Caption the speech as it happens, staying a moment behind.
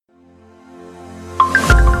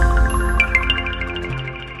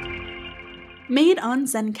Made on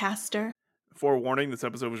Zencaster. Forewarning, this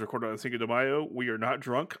episode was recorded on Cinco de Mayo. We are not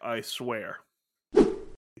drunk, I swear.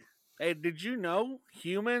 Hey, did you know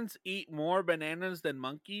humans eat more bananas than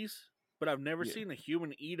monkeys? But I've never seen a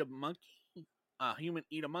human eat a monkey. A human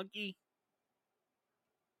eat a monkey.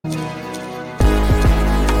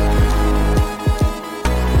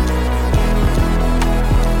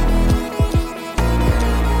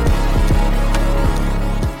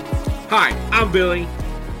 Hi, I'm Billy.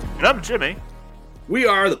 And I'm Jimmy. We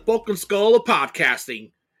are the Bulk and Skull of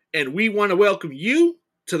podcasting, and we want to welcome you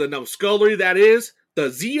to the numbskullery that is the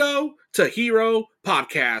Zeo to Hero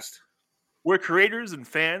podcast. Where creators and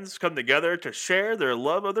fans come together to share their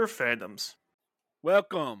love of their fandoms.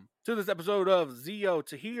 Welcome to this episode of Zeo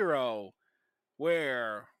to Hero,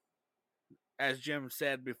 where, as Jim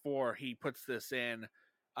said before he puts this in,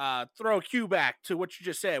 throw a cue back to what you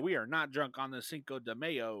just said. We are not drunk on the Cinco de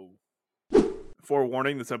Mayo.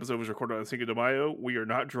 Forewarning, this episode was recorded on Cinco de Mayo. We are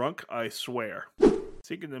not drunk, I swear.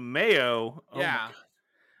 Cinco de Mayo? Oh Yeah.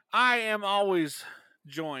 I am always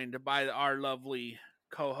joined by our lovely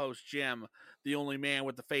co-host Jim, the only man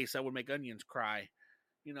with the face that would make onions cry.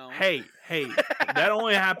 You know. Hey, that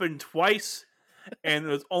only happened twice, and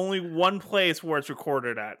there's only one place where it's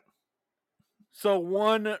recorded at. So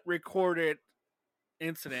one recorded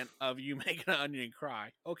incident of you making an onion cry.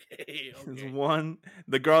 Okay. There's one.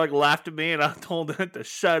 The garlic laughed at me, and I told it to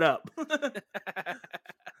shut up.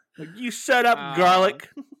 Like, you shut up, garlic.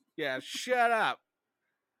 Yeah, shut up.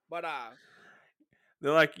 But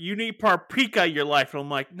They're like, you need paprika in your life. And I'm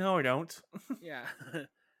like, no, I don't. yeah.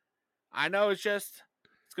 I know it's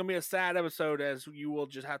gonna be a sad episode, as you will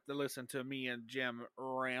just have to listen to me and Jim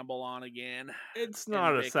ramble on again. It's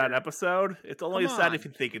not a sad episode. It's only sad if you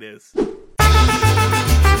think it is.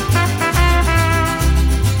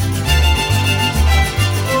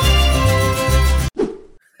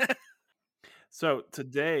 So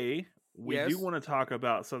today we do want to talk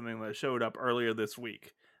about something that showed up earlier this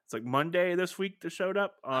week. It's like Monday this week that showed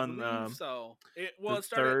up on so it started,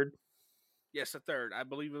 third. Yes, the third. I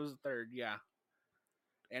believe it was the third. Yeah,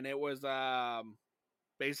 and it was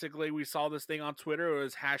basically we saw this thing on Twitter. It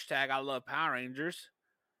was hashtag I love Power Rangers,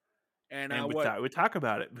 and we thought we'd talk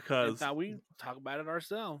about it because we talk about it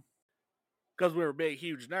ourselves because we were big,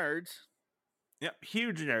 huge nerds. Yep,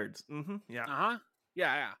 huge nerds. Mm-hmm. Yeah.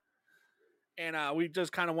 Yeah. And we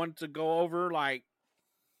just kind of wanted to go over like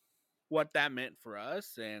what that meant for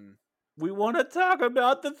us, and we want to talk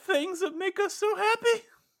about the things that make us so happy.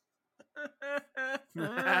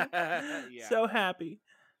 Yeah. So happy.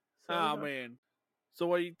 Man. So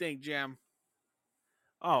what do you think, Jam?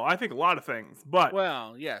 Oh, I think a lot of things, but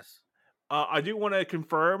well, yes. I do want to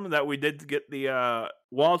confirm that we did get the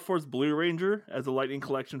Wild Force Blue Ranger as a Lightning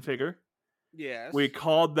Collection figure. Yes. We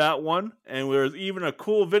called that one, and there's even a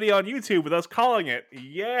cool video on YouTube with us calling it.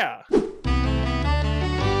 Yeah. The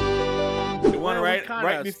one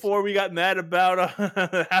right before we got mad about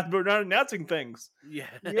Hasbro not announcing things. Yeah.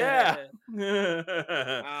 Yeah.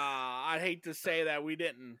 I'd hate to say that we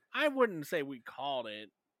didn't. I wouldn't say we called it.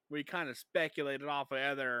 We kind of speculated off of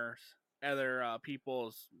other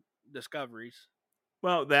people's discoveries.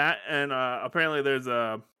 Well, that, and apparently there's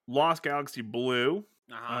a Lost Galaxy Blue.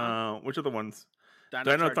 Which are the ones?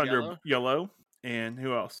 Dino Thunder Yellow. And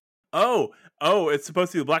who else? Oh, it's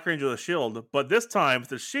supposed to be the Black Ranger of the Shield, but this time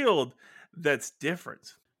it's a Shield that's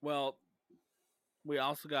different. Well, we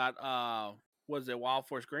also got was it Wild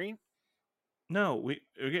Force Green? No, we're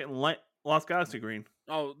getting Lost Galaxy Green.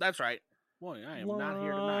 Oh, that's right. Boy, I am not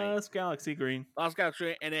here tonight. Lost Galaxy Green. Lost Galaxy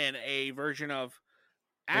Green, and then a version of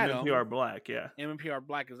Adam. MMPR Black, yeah. MMPR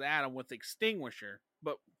Black is Adam with Extinguisher,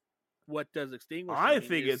 but what does Extinguisher I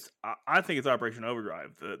think it's Operation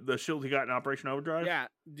Overdrive. The shield he got in Operation Overdrive. Yeah.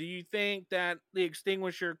 Do you think that the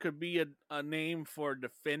Extinguisher could be a name for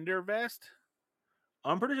Defender Vest?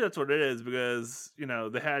 I'm pretty sure that's what it is because,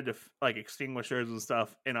 they had extinguishers and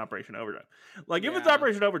stuff in Operation Overdrive. Like, if it's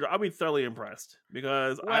Operation Overdrive, I'll be thoroughly impressed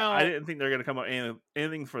because I didn't think they're going to come up with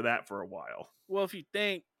anything for that for a while. Well, if you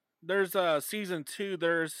think there's season 2,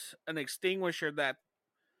 there's an extinguisher that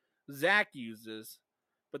Zach uses.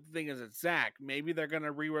 But the thing is, it's Zach. Maybe they're going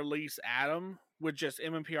to re-release Adam with just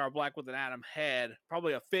MMPR Black with an Adam head.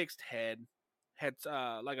 Probably a fixed head.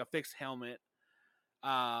 Like a fixed helmet.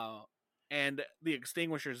 And the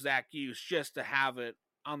extinguisher Zach used just to have it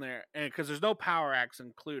on there. And because there's no power axe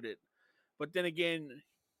included. But then again,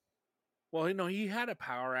 well, he had a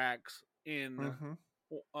power axe in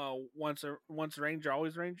Once Ranger,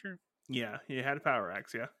 Always Ranger. Yeah, he had a power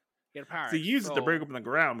axe, yeah. He had a power axe. So he used it to break open the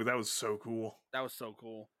ground because that was so cool. That was so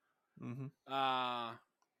cool. Mm-hmm.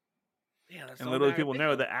 Yeah, and little people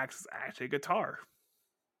know that axe is actually a guitar.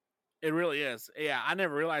 It really is. Yeah, I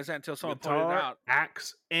never realized that until someone Guitar, pointed it out.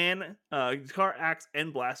 guitar, axe,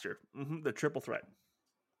 and blaster. The triple threat.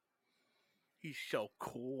 He's so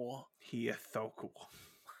cool. He is so cool.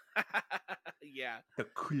 Yeah. The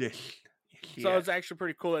coolest. So it's actually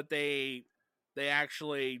pretty cool that they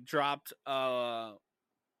actually dropped Wild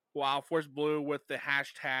Force Blue with the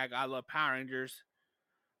hashtag I love Power Rangers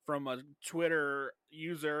from a Twitter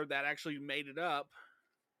user that actually made it up.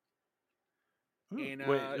 And,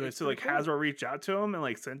 Wait, so like cool. Hasbro reached out to him and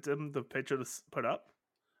like sent him the picture to put up?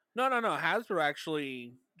 No. Hasbro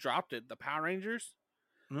actually dropped it, the Power Rangers,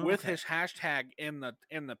 with his hashtag in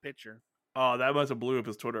the picture. Oh, that must have blew up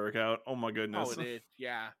his Twitter account. Oh my goodness. Oh, it did.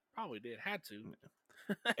 Yeah, probably did. Had to.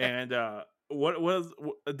 And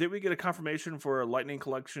did we get a confirmation for a Lightning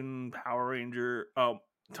Collection Power Ranger?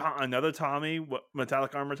 Another Tommy,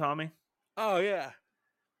 metallic armor Tommy? Oh yeah.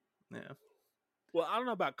 Yeah. Well, I don't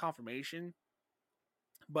know about confirmation,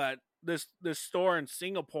 but this store in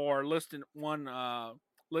Singapore listed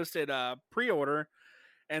pre-order,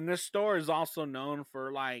 and this store is also known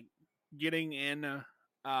for like getting in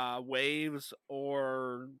waves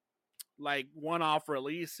or like one-off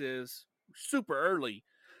releases super early.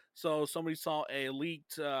 So somebody saw a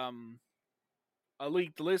leaked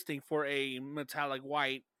listing for a metallic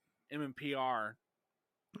white MMPR.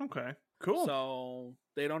 Okay, cool. So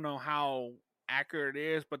they don't know how accurate it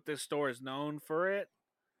is, but this store is known for it.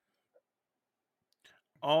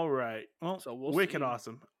 All right. Well, so we'll wicked see.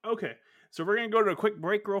 Awesome. Okay, so we're gonna go to a quick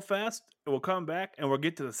break real fast, and we'll come back and we'll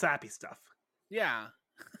get to the sappy stuff. Yeah.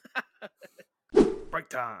 Break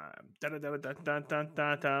time.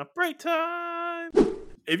 Break time.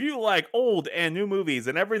 If you like old and new movies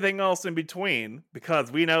and everything else in between,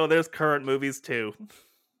 because we know there's current movies too.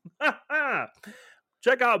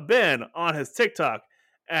 Check out Ben on his TikTok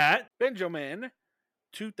at Benjamin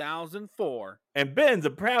 2004. And Ben's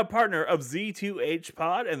a proud partner of Z2H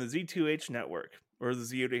Pod and the Z2H Network, or the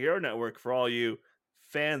Zero to Hero Network for all you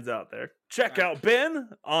fans out there. Check out Ben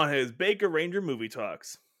on his Baker Ranger Movie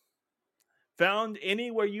Talks. Found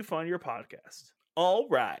anywhere you find your podcast. All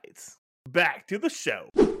right. Back to the show.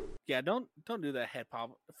 Yeah, don't do that head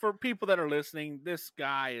pop. For people that are listening, this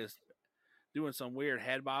guy is doing some weird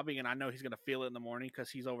head bobbing, and I know he's going to feel it in the morning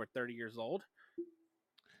because he's over 30 years old.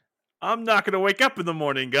 I'm not going to wake up in the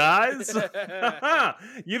morning, guys.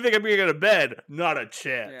 You think I'm going to go to bed? Not a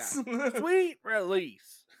chance. Yeah. Sweet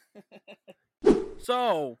release.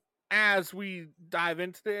 So, as we dive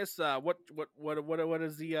into this, what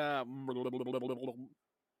is the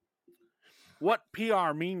what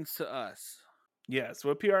PR means to us? Yes,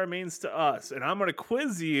 what PR means to us. And I'm going to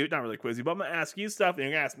quiz you, not really quiz you, but I'm going to ask you stuff, and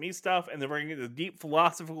you're going to ask me stuff, and then we're going to get the deep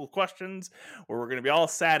philosophical questions, where we're going to be all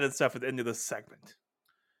sad and stuff at the end of this segment.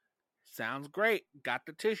 Sounds great. Got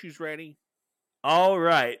the tissues ready. All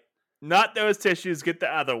right. Not those tissues, get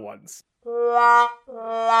the other ones.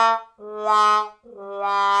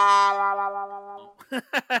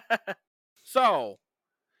 So,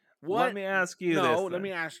 what? Let me ask you this. No, let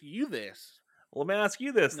me ask you this. Let me ask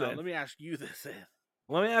you this then. No, let me ask you this then.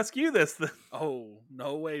 Let me ask you this then. Oh,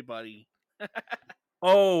 no way, buddy.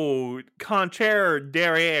 Oh, contraire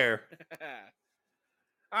derriere.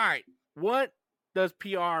 All right. What does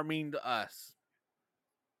PR mean to us?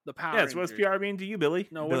 The Power Rangers. What does PR mean to you, Billy?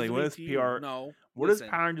 No, Billy, what does PR? No. What does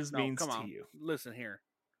Power Rangers mean to you? Listen here.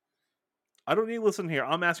 I don't need to listen here.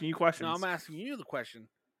 I'm asking you questions. No, I'm asking you the question.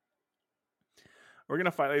 We're gonna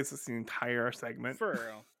fight like this the entire segment. For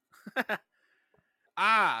real.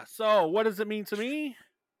 So what does it mean to me?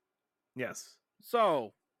 Yes.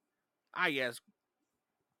 So, I guess,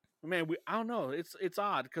 man, I don't know. It's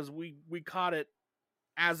odd because we caught it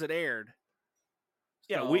as it aired.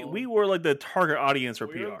 Yeah, so we were like the target audience for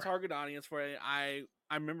PR. We were the target audience for it. I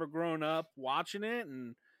remember growing up watching it,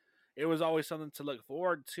 and it was always something to look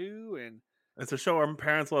forward to. And it's a show our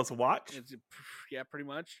parents let us watch. Yeah, pretty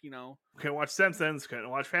much. You know, we couldn't watch Simpsons, couldn't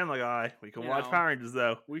watch Family Guy. We can watch Power Rangers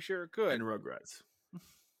though. We sure could. And Rugrats.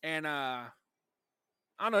 And I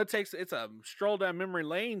don't know. It's a stroll down memory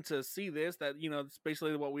lane to see this. That it's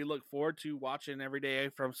basically what we look forward to watching every day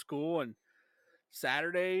from school and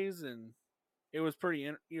Saturdays, and it was pretty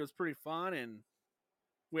fun. And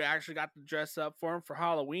we actually got to dress up for them for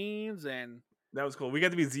Halloween's, and that was cool. We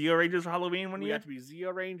got to be Zeo Rangers for Halloween one year. We got to be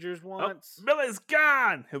Zeo Rangers once. Oh, Billy's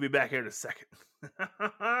gone. He'll be back here in a second.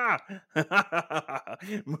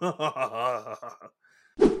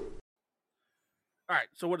 All right,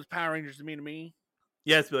 so what does Power Rangers mean to me?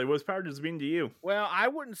 Yes, Billy, what does Power Rangers mean to you? Well, I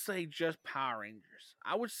wouldn't say just Power Rangers.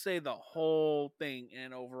 I would say the whole thing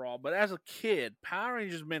and overall. But as a kid, Power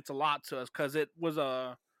Rangers meant a lot to us because it was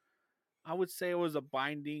I would say it was a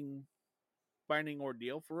binding binding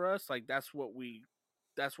ordeal for us. Like that's what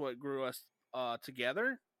grew us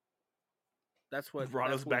together. That's what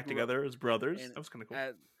brought us back together as brothers. And that was kind of cool.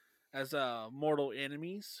 As mortal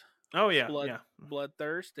enemies. Oh yeah,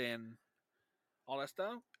 bloodthirst and all that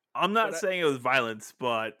stuff. I'm not saying it was violence,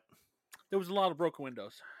 but there was a lot of broken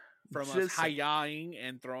windows from us hi-yahing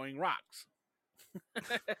and throwing rocks.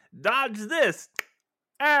 Dodge this!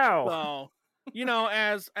 Ow! So,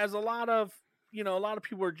 as a lot of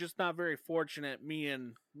people are just not very fortunate. Me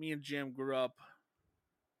and Jim grew up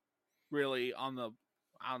really on the,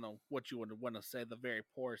 I don't know what you would want to say, the very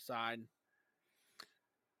poor side.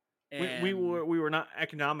 And we were not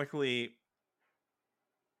economically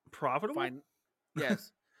profitable.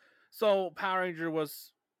 Yes. So Power Ranger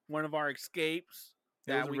was one of our escapes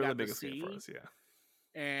that we got to see. For us, yeah.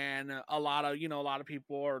 And a lot of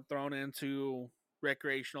people are thrown into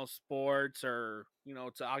recreational sports or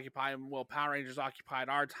to occupy. Well, Power Rangers occupied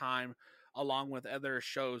our time along with other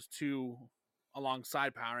shows too,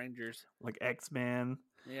 alongside Power Rangers, like X-Men,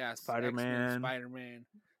 Spider-Man.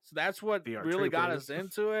 So that's what really got us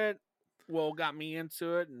into it. Well, got me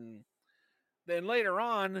into it, and then later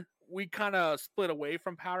on we kind of split away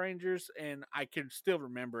from Power Rangers, and I can still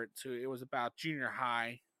remember it too. It was about junior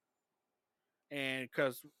high, and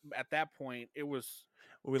because at that point it was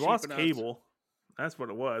we lost cable. That's what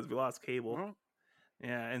it was. We lost cable. Uh-huh.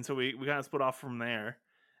 Yeah, and so we kind of split off from there,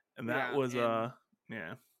 and that was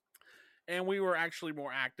And we were actually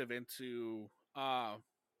more active into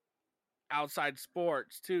outside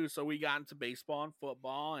sports too. So we got into baseball and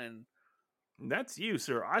football, and that's you,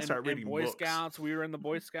 sir. I started reading Boy books. Scouts. We were in the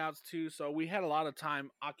Boy Scouts too, so we had a lot of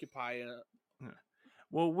time occupied.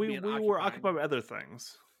 Well, we were occupied with other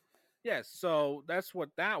things. Yes, so that's what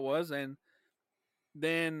that was, and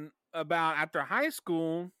then about after high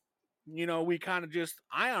school, we kind of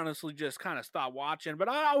I honestly just kind of stopped watching, but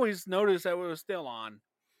I always noticed that it was still on.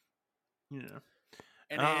 Yeah,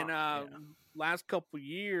 and then last couple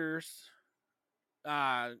years,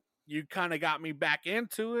 you kind of got me back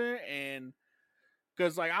into it, and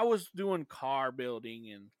because I was doing car building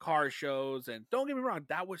and car shows, and don't get me wrong,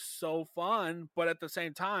 that was so fun. But at the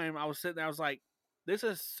same time, I was sitting there, I was like, this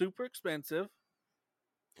is super expensive.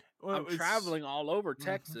 Well, I'm traveling all over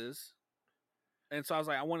Texas. And so I was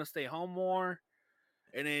like, I want to stay home more.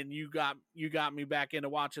 And then you got me back into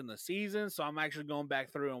watching the season. So I'm actually going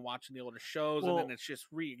back through and watching the older shows. And then it's just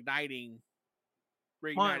reigniting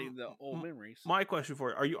the old memories. My question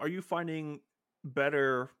for you, are you finding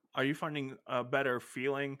better? Are you finding a better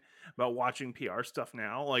feeling about watching PR stuff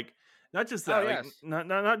now? Like, not just that, yes.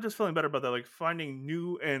 not just feeling better about that, like finding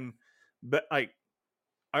new and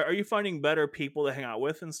are you finding better people to hang out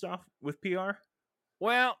with and stuff with PR?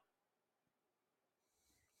 Well,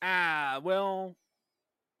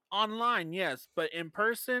 online, yes, but in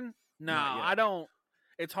person, no, I don't.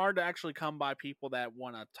 It's hard to actually come by people that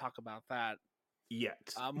want to talk about that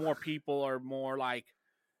yet. More people are more like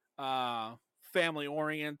family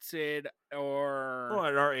oriented, or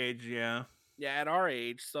at our age, yeah, at our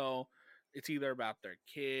age. So it's either about their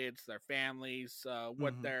kids, their families,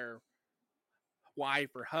 what their wife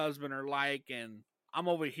or husband are like, and I'm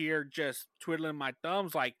over here just twiddling my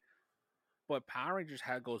thumbs like, but Power Rangers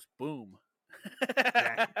goes boom.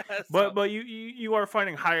 But you are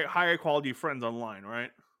finding higher quality friends online,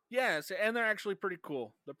 right? Yes, and they're actually pretty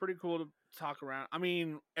cool. They're pretty cool to talk around. I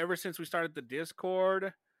mean, ever since we started the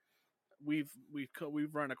Discord, we've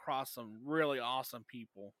run across some really awesome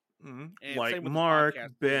people, like Mark,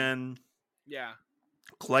 Ben,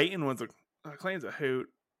 Clayton's a hoot.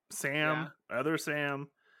 Sam, other Sam,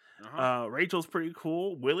 Rachel's pretty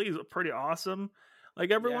cool. Willie's pretty awesome.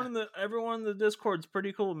 Like everyone in the Discord's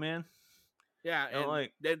pretty cool, man. Yeah, and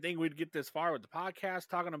didn't think we'd get this far with the podcast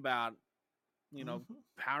talking about,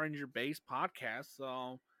 Power Ranger based podcast.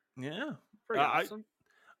 So pretty awesome.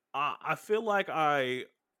 I feel like I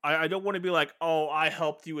don't want to be like, oh, I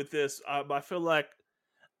helped you with this, but I feel like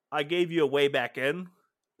I gave you a way back in.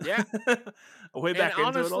 Yeah, a way back in.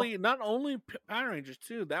 Honestly, not only Power Rangers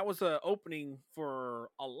too. That was an opening for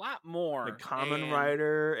a lot more. Like Kamen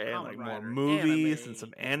Rider and more movies and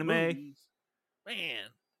some anime. Man,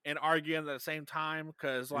 and arguing at the same time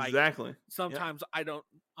because sometimes I don't.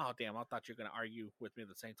 Oh damn! I thought you were gonna argue with me at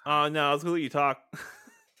the same time. Oh no, I was gonna let you talk.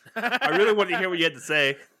 I really wanted to hear what you had to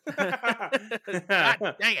say.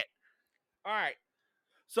 God dang it! All right,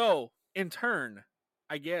 so in turn,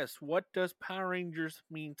 I guess, what does Power Rangers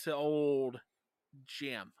mean to old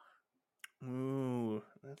Jim? Ooh,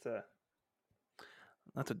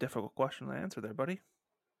 that's a difficult question to answer there, buddy.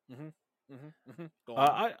 Go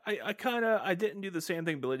on. I didn't do the same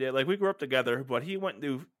thing Billy did. Like, we grew up together, but he went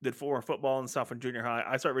and did football and stuff in junior high.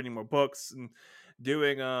 I started reading more books and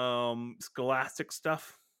doing scholastic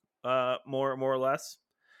stuff, more or less.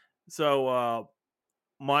 So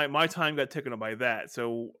my time got taken up by that.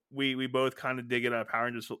 So we both kind of dig it up Power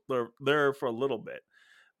Rangers there for a little bit.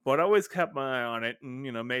 But I always kept my eye on it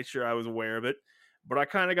and, made sure I was aware of it. But I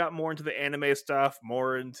kind of got more into the anime stuff,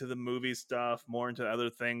 more into the movie stuff, more into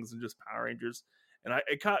other things than just Power Rangers. And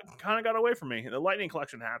it kind of got away from me. The Lightning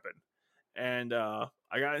Collection happened. And I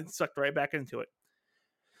got sucked right back into it.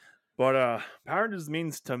 But Power Rangers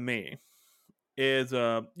means to me is,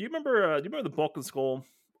 do you remember the Bulk and Skull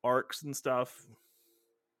arcs and stuff?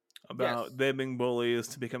 About them being bullies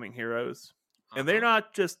to becoming heroes. And they're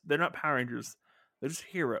not Power Rangers. They're just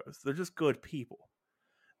heroes. They're just good people.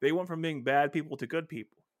 They went from being bad people to good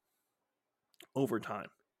people over time.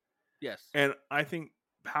 Yes. And I think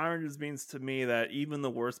Power Rangers means to me that even the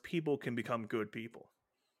worst people can become good people.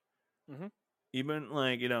 Mm-hmm. Even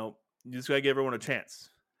you just gotta give everyone a chance.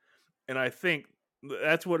 And I think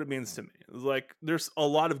that's what it means to me. It's like there's a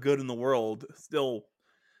lot of good in the world still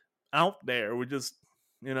out there. We just,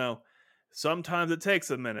 sometimes it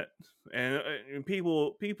takes a minute, and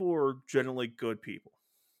people are generally good people.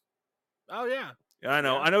 Oh yeah, I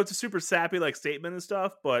know it's a super sappy statement and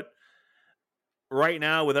stuff, but right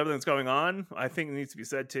now with everything that's going on, I think it needs to be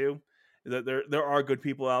said too that there are good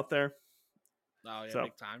people out there. Oh yeah,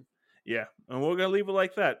 big time. Yeah, and we're gonna leave it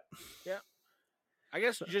like that. Yeah, I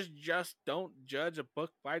guess just don't judge a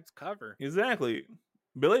book by its cover. Exactly.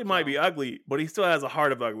 Billy might be ugly, but he still has a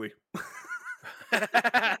heart of ugly.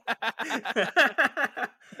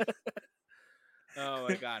 Oh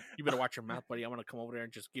my god, you better watch your mouth, buddy. I'm gonna come over there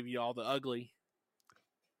and just give you all the ugly.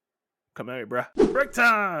 Come at me, bruh. Break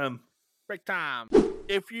time.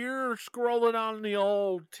 If you're scrolling on the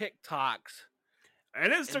old TikToks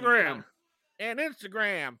and Instagram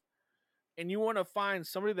and you want to find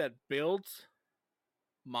somebody that builds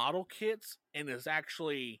model kits and is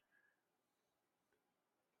actually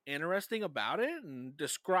interesting about it and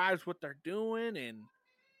describes what they're doing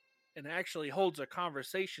and actually holds a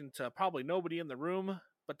conversation to probably nobody in the room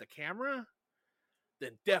but the camera,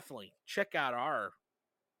 then definitely check out our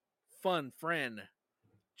fun friend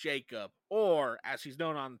Jacob, or as he's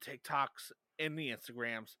known on the TikToks and the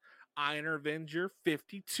Instagrams, Iron Avenger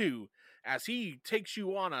 52, as he takes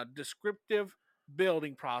you on a descriptive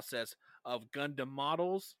building process of Gundam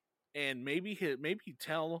models and maybe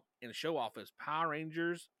tell and show off his Power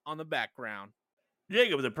Rangers on the background.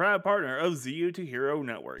 Jacob is a proud partner of Zeo to Hero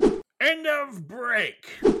Network. End of break.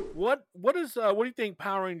 What do you think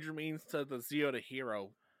Power Ranger means to the Zeo to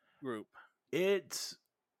Hero group?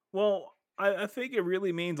 I think it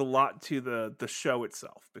really means a lot to the show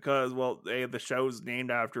itself because the show's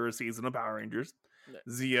named after a season of Power Rangers.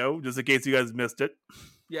 Zeo, just in case you guys missed it.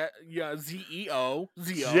 Yeah, Zeo.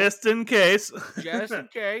 Just in case.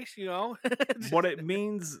 But it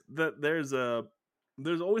means that there's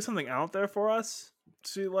always something out there for us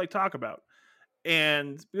to talk about.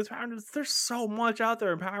 And because Power Rangers, there's so much out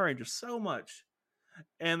there in Power Rangers, so much.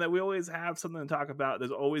 And that we always have something to talk about.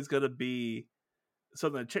 There's always going to be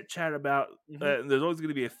something to chit chat about. Mm-hmm. There's always going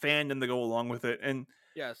to be a fandom to go along with it. And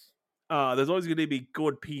yes, there's always going to be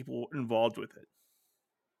good people involved with it.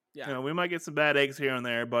 Yeah, we might get some bad eggs here and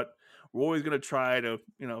there, but we're always going to try to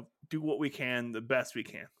do what we can the best we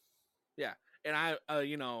can. Yeah, and I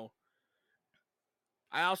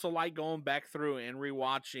also like going back through and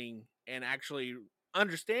rewatching and actually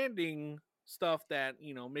understanding stuff that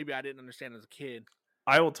maybe I didn't understand as a kid.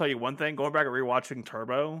 I will tell you one thing: going back and rewatching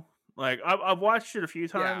Turbo, I've watched it a few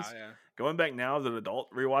times. Yeah. Going back now as an adult,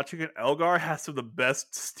 rewatching it, Elgar has some of the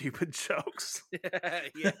best stupid jokes. Yeah.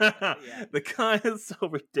 The guy is so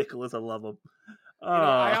ridiculous. I love him.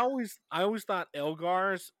 I always thought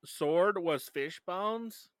Elgar's sword was fish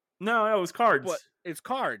bones. No, it was cards. But it's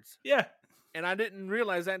cards. Yeah. And I didn't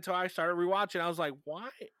realize that until I started rewatching. I was like, why?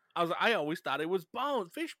 I always thought it was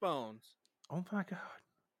fish bones. Oh my god!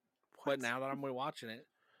 What? But now that I'm rewatching it,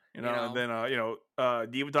 and then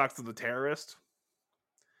Divatox is a terrorist.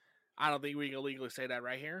 I don't think we can legally say that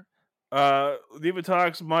right here.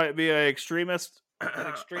 Divatox might be an extremist. An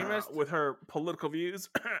extremist with her political views.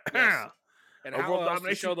 Yes. And how else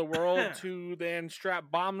to show the world to then strap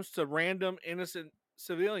bombs to random innocent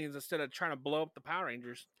civilians instead of trying to blow up the Power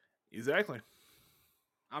Rangers? Exactly.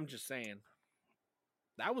 I'm just saying.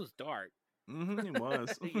 That was dark. It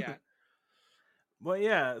was. Yeah. But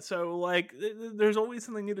yeah, so there's always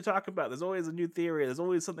something new to talk about. There's always a new theory. There's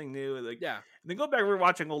always something new. And then go back and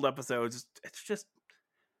rewatching old episodes. It's just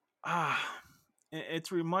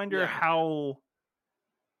it's a reminder how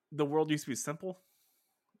the world used to be simple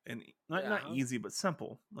and not easy, but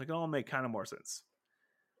simple. Like it all make kind of more sense.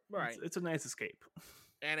 Right. It's a nice escape.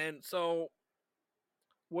 And then, so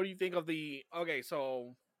what do you think of the? Okay,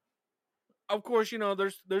 so of course,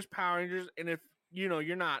 there's Power Rangers, and if you're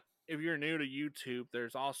new to YouTube,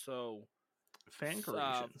 there's also fan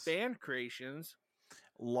creations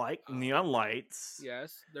like Neon Lights.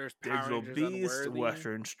 Yes, there's Digital Beast,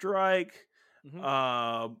 Western Strike.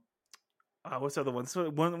 Mm-hmm. What's the other one? So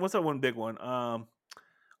what's that one big one?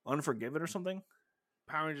 Unforgiven or something?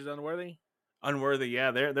 Power Rangers Unworthy. Unworthy,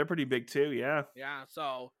 yeah, they're pretty big too. Yeah.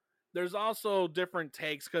 So there's also different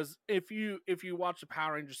takes, because if you watch the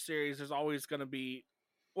Power Rangers series, there's always going to be,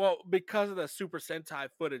 well, because of the Super Sentai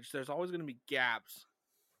footage, there's always going to be gaps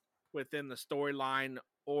within the storyline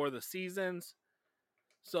or the seasons.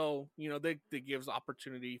 So that gives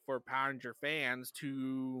opportunity for Power Ranger fans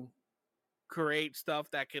to create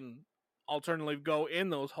stuff that can alternatively go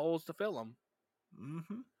in those holes to fill them,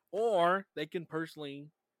 or they can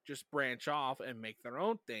personally just branch off and make their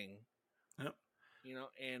own thing. Yep.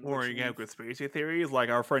 And or you have conspiracy theories, like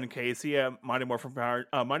our friend Casey at Mighty Morphin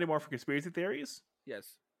Conspiracy Theories.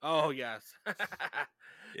 Yes. Oh yes.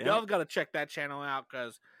 Y'all got to check that channel out,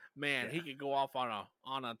 because man, he could go off on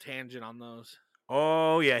a tangent on those.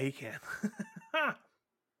 Oh yeah, he can.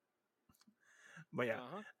 But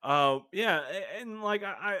yeah, and like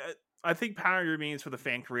I think Power Ranger means for the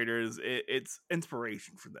fan creators, it's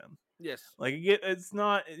inspiration for them. Yes, like it's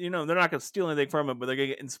not, they're not gonna steal anything from it, but they're gonna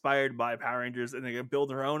get inspired by Power Rangers, and they're gonna build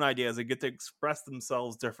their own ideas and get to express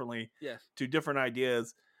themselves differently. Yes, to different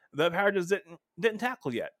ideas that Power Rangers didn't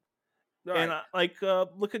tackle yet. Right.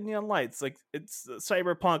 And look at Neon Lights, like it's a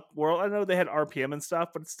cyberpunk world. I know they had RPM and stuff,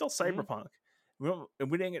 but it's still cyberpunk. And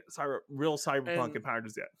we didn't get real cyberpunk in Power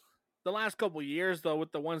Rangers yet. The last couple of years, though,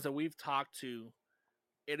 with the ones that we've talked to,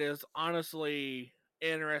 it is honestly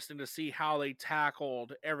interesting to see how they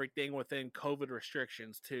tackled everything within COVID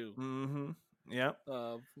restrictions too. Mm-hmm. Yeah.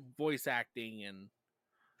 Voice acting, and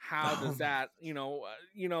how does that,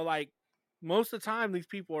 like most of the time these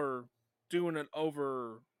people are doing it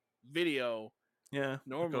over video. Yeah.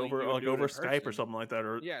 Normally over Skype or something like that,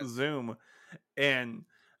 or Zoom. And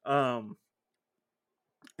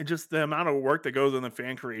and just the amount of work that goes on the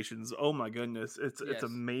fan creations. Oh my goodness. It's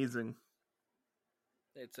amazing.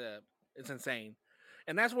 It's insane.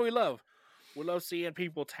 And that's what we love. We love seeing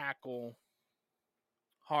people tackle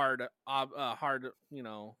hard,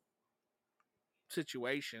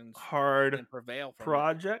 situations, hard and prevail from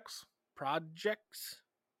projects.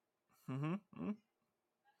 Mm-hmm.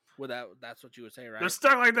 Well, that's what you would say, right? They're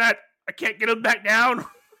stuck like that. I can't get them back down.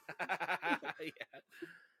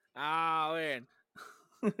 Oh man.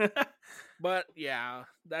 But yeah,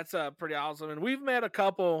 that's pretty awesome. And we've met a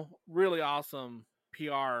couple really awesome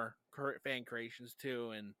PR fan creations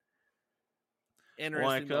too, and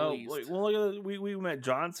interesting. We met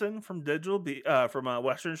Johnson from from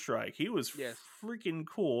Western Strike. He was freaking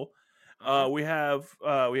cool. We have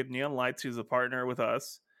Neon Lights, who's a partner with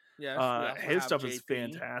us. Yes, his stuff is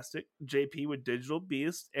fantastic. JP with Digital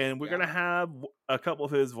Beast, and we're gonna have a couple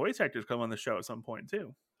of his voice actors come on the show at some point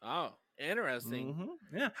too. Oh, interesting.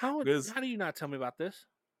 Mm-hmm. Yeah. How do you not tell me about this?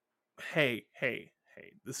 Hey,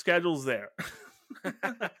 the schedule's there.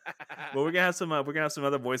 But we're gonna have some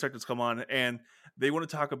other voice actors come on, and they want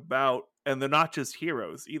to talk about, and they're not just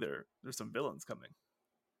heroes either. There's some villains coming.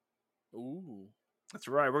 Ooh, that's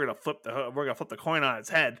right. We're gonna flip the coin on its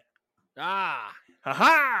head. Ah, ha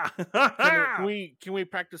ha! Can we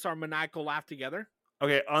practice our maniacal laugh together?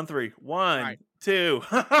 Okay, on 3. 1, 2. You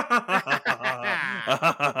see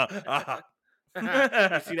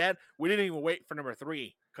that? We didn't even wait for number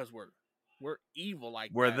 3, because we're evil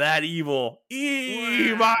like we're that evil.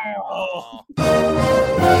 Evil.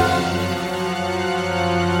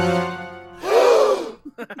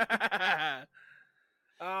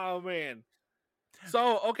 Oh man.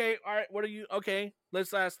 So okay, all right.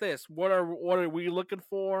 Let's ask this. What are we looking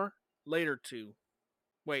for later to?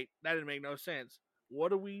 Wait, that didn't make no sense.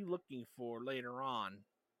 What are we looking for later on?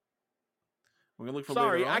 We're gonna look for.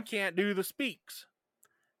 Sorry, later on? I can't do the speaks.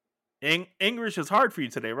 English is hard for you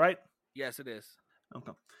today, right? Yes, it is.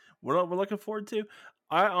 Okay. What we're looking forward to.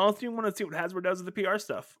 I honestly want to see what Hasbro does with the PR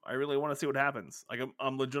stuff. I really want to see what happens. Like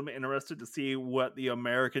I'm legitimately interested to see what the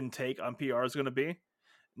American take on PR is going to be.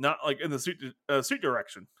 Not like in the suit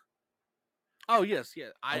direction. Oh yes, yeah.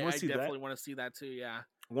 I definitely want to see that too. Yeah.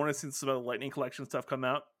 I want to see some of the Lightning Collection stuff come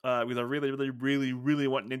out because I really, really, really, really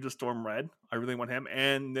want Ninja Storm Red. I really want him,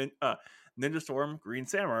 and then Ninja Storm Green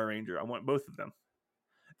Samurai Ranger. I want both of them,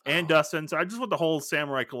 and Dustin. So I just want the whole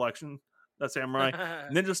Samurai collection. That Samurai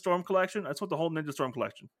Ninja Storm collection. I just want the whole Ninja Storm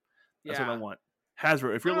collection. That's what I want.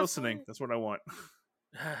 Hasbro, if you're listening, that's what I want.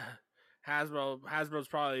 Hasbro's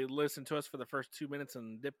probably listened to us for the first 2 minutes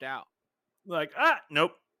and dipped out. Like,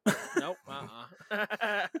 nope. Nope.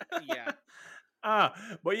 Yeah.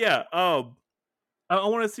 But yeah, I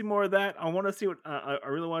want to see more of that. I want to see what I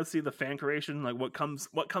really want to see the fan creation, like what comes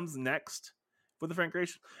next with the fan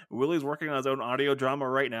creation. Willie's working on his own audio drama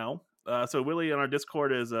right now. So Willie on our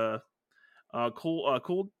Discord is a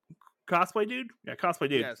cool cosplay dude. Yeah, cosplay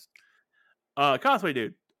dude. Yes. Cosplay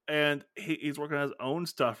dude, and he's working on his own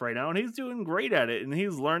stuff right now, and he's doing great at it, and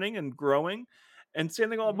he's learning and growing, and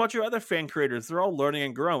sending a bunch of other fan creators. They're all learning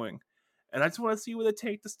and growing, and I just want to see where they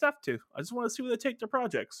take the stuff to. I just want to see where they take their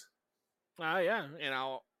projects. Yeah, and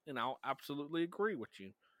I'll absolutely agree with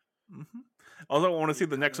you. Mm-hmm. Although I want to see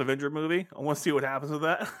the next Avenger movie. I want to see what happens with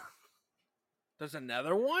that. There's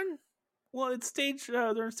another one? Well, it's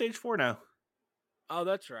they're in stage 4 now. Oh,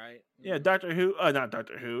 that's right. Yeah, not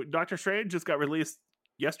Doctor Who. Doctor Strange just got released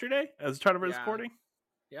yesterday as part of our recording.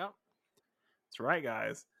 Yeah. That's right,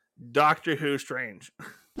 guys. Doctor Who Strange.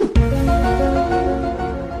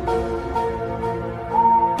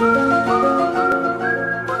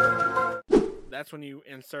 That's when you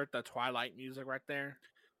insert the Twilight music right there.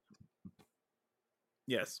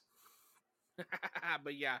 Yes.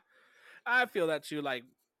 But yeah, I feel that too. Like,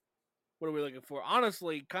 what are we looking for?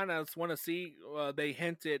 Honestly, kind of want to see. They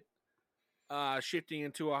hinted shifting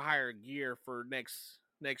into a higher gear for next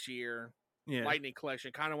year. Yeah. Lightning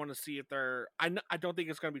Collection. Kind of want to see if they're. I don't think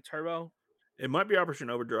it's going to be Turbo. It might be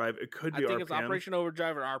Operation Overdrive. It could be. I think RPM. it's Operation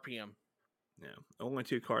Overdrive or RPM. Yeah, only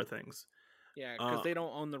 2 car things. Yeah, because they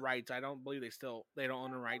don't own the rights. I don't believe they don't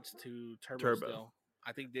own the rights to Turbo. Still.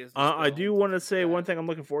 I think Disney. I do want to say one thing I'm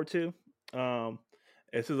looking forward to.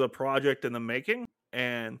 This is a project in the making,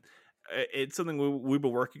 and it's something we've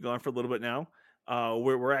been working on for a little bit now.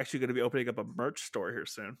 We're actually going to be opening up a merch store here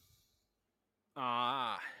soon.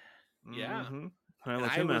 Yeah. Mm-hmm. I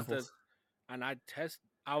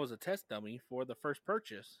was a test dummy for the first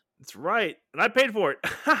purchase. That's right, and I paid for it.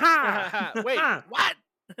 Wait, what?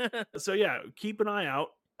 So yeah, keep an eye out.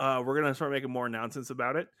 We're gonna start making more announcements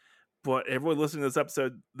about it. But everyone listening to this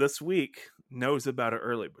episode this week knows about it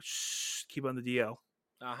early. But shh, keep on the DL.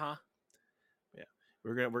 Yeah,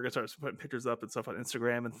 we're gonna start putting pictures up and stuff on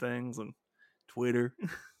Instagram and things and Twitter.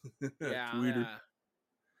 Yeah, Twitter. Yeah.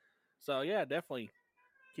 So yeah, definitely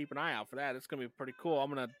keep an eye out for that. It's gonna be pretty cool. I'm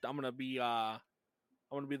gonna be the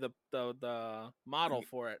model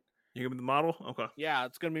for it. You're gonna be the model? Okay. Yeah,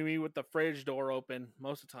 it's gonna be me with the fridge door open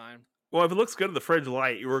most of the time. Well, if it looks good in the fridge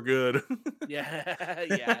light, you were good.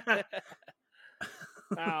 Yeah.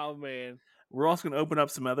 Oh man. We're also gonna open up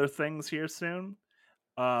some other things here soon.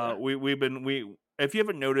 If you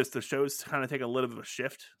haven't noticed, the show's kind of taking a little bit of a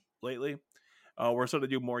shift lately. We're starting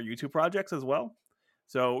to do more YouTube projects as well.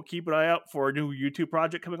 So keep an eye out for a new YouTube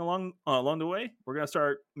project coming along the way. We're gonna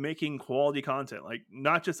start making quality content, like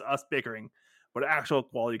not just us bickering, but actual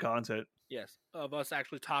quality content. Yes, of us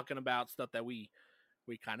actually talking about stuff that we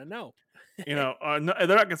kind of know. They're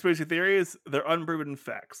not conspiracy theories; they're unproven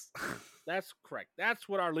facts. That's correct. That's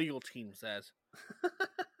what our legal team says.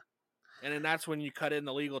 And then that's when you cut in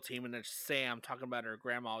the legal team, and there's Sam talking about her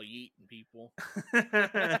grandma eating people.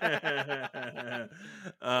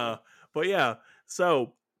 But yeah,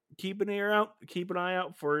 so keep an eye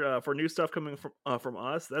out for new stuff coming from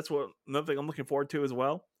us. That's another thing I'm looking forward to as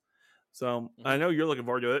well. So I know you're looking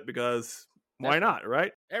forward to it because why not,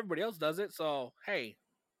 right? Everybody else does it, so hey.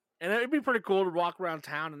 And it'd be pretty cool to walk around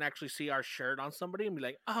town and actually see our shirt on somebody and be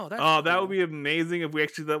like, "Oh, that's cool." That would be amazing if we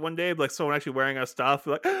actually did that one day. Like someone actually wearing our stuff,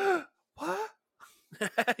 like, what?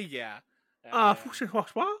 Yeah.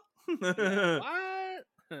 What? What?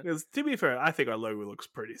 Because to be fair, I think our logo looks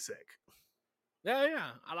pretty sick.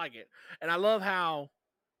 Yeah, I like it, and I love how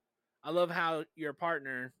your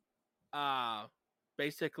partner,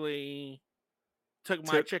 basically took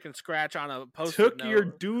my chicken scratch on a post. Took your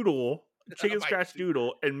doodle. Chicken scratch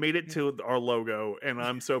doodle and made it to our logo, and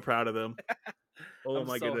I'm so proud of them. Oh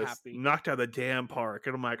my goodness. Happy. Knocked out the damn park,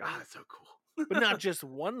 and I'm like, that's so cool. But not just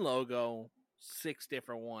one logo, 6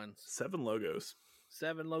 different ones. 7 logos.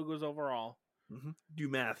 7 logos overall. Mm-hmm. Do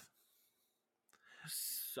math.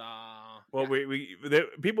 Well,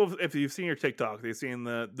 people, if you've seen your TikTok, they've seen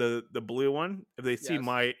the blue one. If they see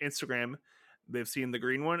my Instagram, they've seen the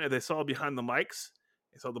green one. If they saw behind the mics,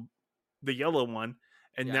 they saw the yellow one.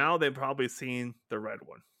 And now they've probably seen the red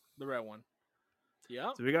one. The red one.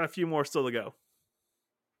 Yeah. So we got a few more still to go.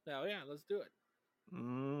 Oh, yeah. Let's do it.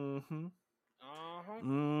 Mm-hmm. Uh-huh.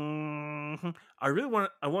 Mm-hmm. I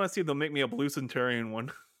want to see them make me a Blue Centurion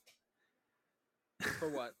one. For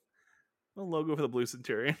what? A logo for the Blue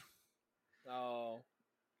Centurion. Oh.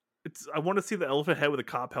 I want to see the elephant head with a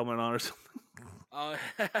cop helmet on or something.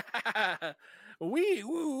 Wee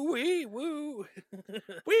woo, wee woo.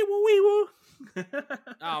 Wee woo, wee woo.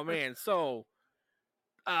 Oh, man. So,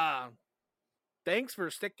 thanks for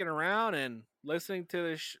sticking around and listening to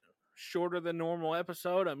this shorter than normal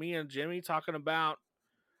episode of me and Jimmy talking about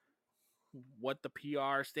what the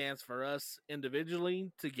PR stands for us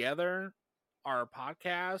individually, together, our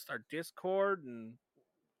podcast, our Discord, and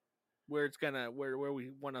where it's gonna where we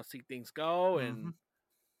want to see things go. And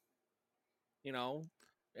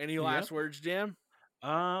any last words, Jim?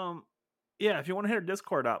 Yeah, if you want to hit our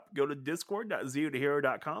Discord up, go to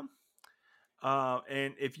discord.zerotohero.com.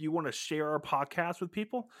 And if you want to share our podcast with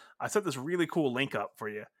people, I set this really cool link up for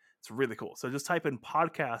you. It's really cool. So just type in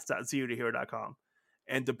podcast.zerotohero.com.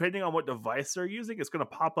 And depending on what device they're using, it's going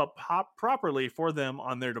to pop properly for them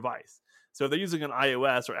on their device. So if they're using an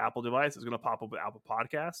iOS or Apple device, it's going to pop up with Apple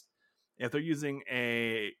Podcast. If they're using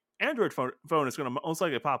a Android phone, it's going to most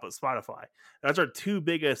likely pop up Spotify. That's our two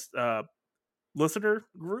biggest listener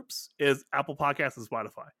groups is Apple Podcasts and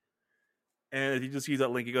Spotify. And if you just use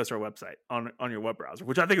that link, it goes to our website on your web browser,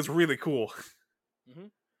 which I think is really cool.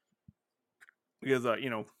 Because,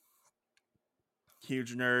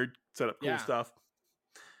 huge nerd, set up cool stuff.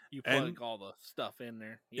 You plug all the stuff in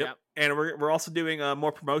there. Yep. And we're also doing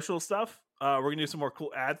more promotional stuff. We're gonna do some more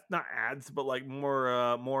cool ads, not ads, but like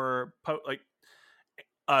more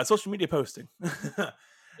social media posting.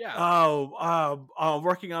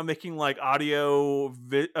 Working on making like audio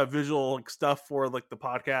visual stuff for like the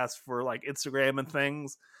podcast for like Instagram and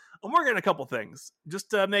things. I'm working on a couple things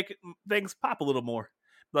just to make things pop a little more.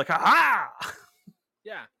 Like, ha!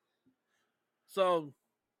 Yeah. So,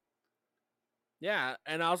 yeah,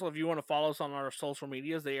 and also if you want to follow us on our social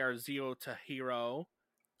medias, they are Zero to Hero.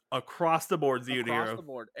 Across the board, Zero to Hero. Across the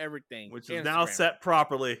board, everything. Which is now set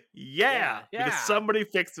properly. Yeah. Because somebody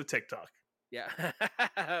fixed the TikTok. Yeah.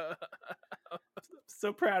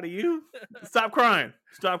 So proud of you. Stop crying.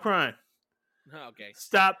 Okay.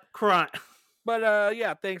 Stop crying.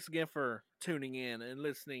 But thanks again for tuning in and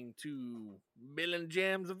listening to Bill and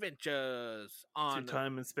Jim's Adventures on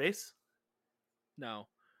Time and Space. No,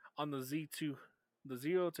 on the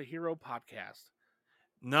Zero to Hero podcast.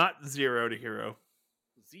 Not Zero to Hero.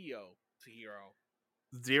 Zero to Hero.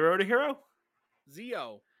 Zero to Hero?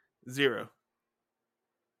 Zero.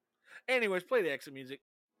 Anyways, play the exit music.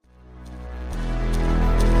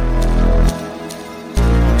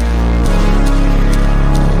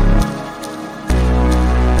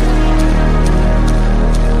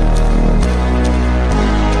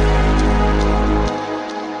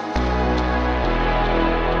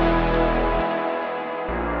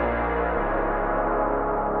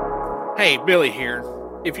 Hey, Billy here.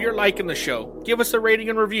 If you're liking the show, give us a rating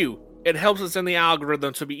and review. It helps us in the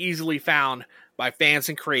algorithm to be easily found by fans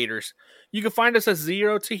and creators. You can find us at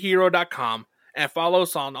zerotohero.com and follow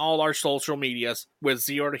us on all our social medias with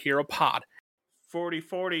Zero to Hero Pod. 40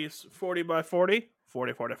 by 40.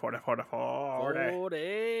 40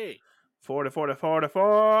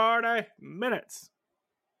 minutes.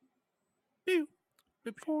 40.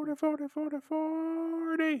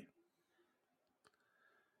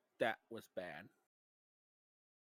 That was bad.